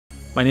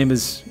My name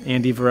is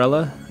Andy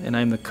Varela, and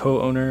I'm the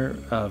co-owner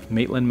of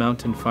Maitland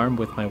Mountain Farm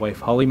with my wife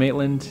Holly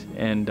Maitland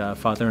and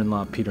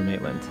father-in-law Peter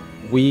Maitland.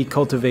 We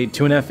cultivate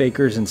 2.5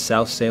 acres in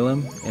South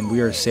Salem, and we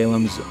are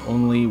Salem's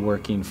only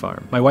working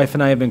farm. My wife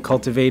and I have been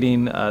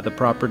cultivating the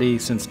property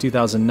since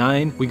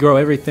 2009. We grow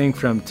everything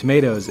from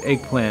tomatoes,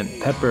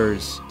 eggplant,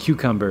 peppers,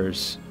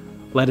 cucumbers,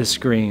 lettuce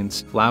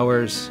greens,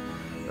 flowers,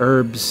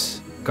 herbs,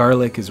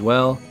 garlic as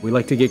well. We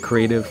like to get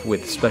creative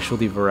with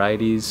specialty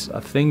varieties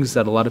of things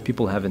that a lot of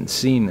people haven't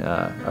seen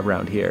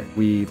around here.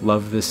 We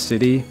love this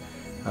city,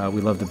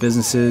 we love the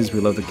businesses, we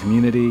love the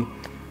community,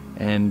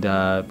 and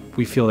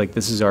we feel like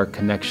this is our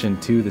connection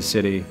to the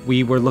city.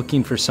 We were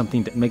looking for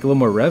something to make a little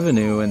more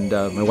revenue, and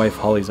my wife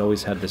Holly's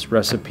always had this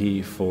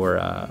recipe for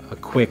a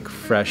quick,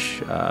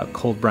 fresh,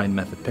 cold brine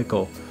method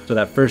pickle. So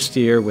that first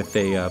year with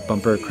a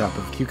bumper crop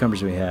of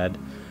cucumbers we had,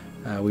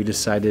 we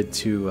decided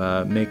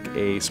to make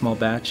a small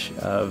batch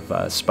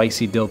of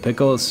spicy dill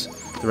pickles.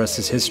 The rest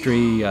is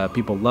history.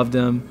 People loved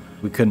them.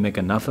 We couldn't make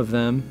enough of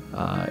them.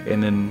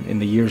 And then in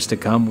the years to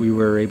come, we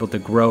were able to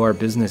grow our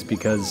business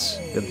because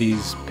of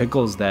these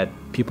pickles that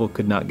people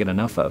could not get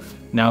enough of.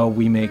 Now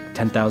we make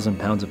 10,000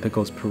 pounds of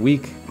pickles per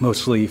week,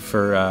 mostly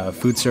for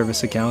food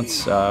service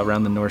accounts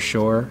around the North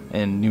Shore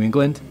and New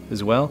England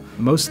as well.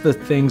 Most of the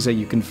things that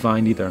you can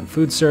find either in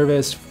food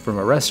service, from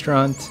a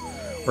restaurant,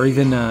 or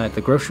even at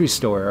the grocery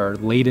store are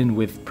laden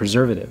with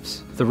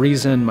preservatives. The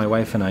reason my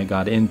wife and I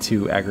got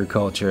into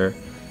agriculture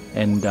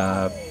and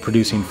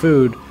producing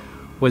food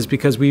was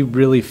because we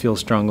really feel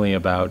strongly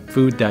about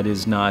food that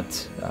is not,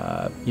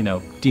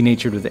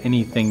 denatured with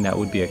anything that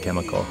would be a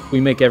chemical. We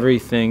make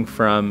everything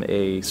from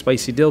a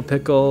spicy dill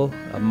pickle,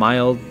 a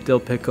mild dill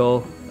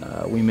pickle.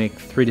 We make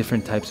 3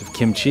 different types of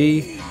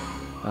kimchi.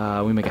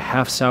 We make a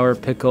half sour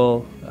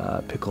pickle,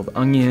 pickled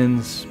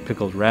onions,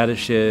 pickled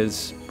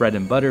radishes, bread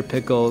and butter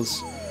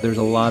pickles. There's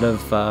a lot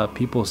of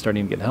people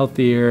starting to get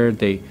healthier.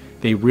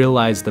 They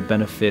realize the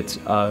benefits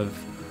of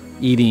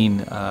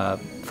eating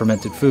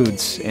fermented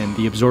foods and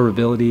the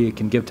absorbability it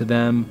can give to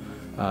them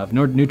of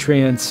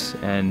nutrients,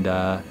 and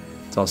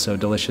it's also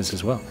delicious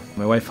as well.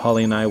 My wife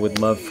Holly and I would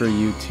love for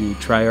you to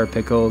try our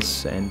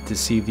pickles and to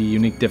see the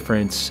unique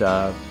difference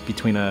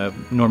between a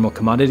normal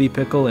commodity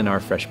pickle and our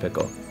fresh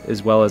pickle,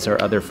 as well as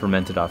our other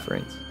fermented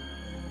offerings.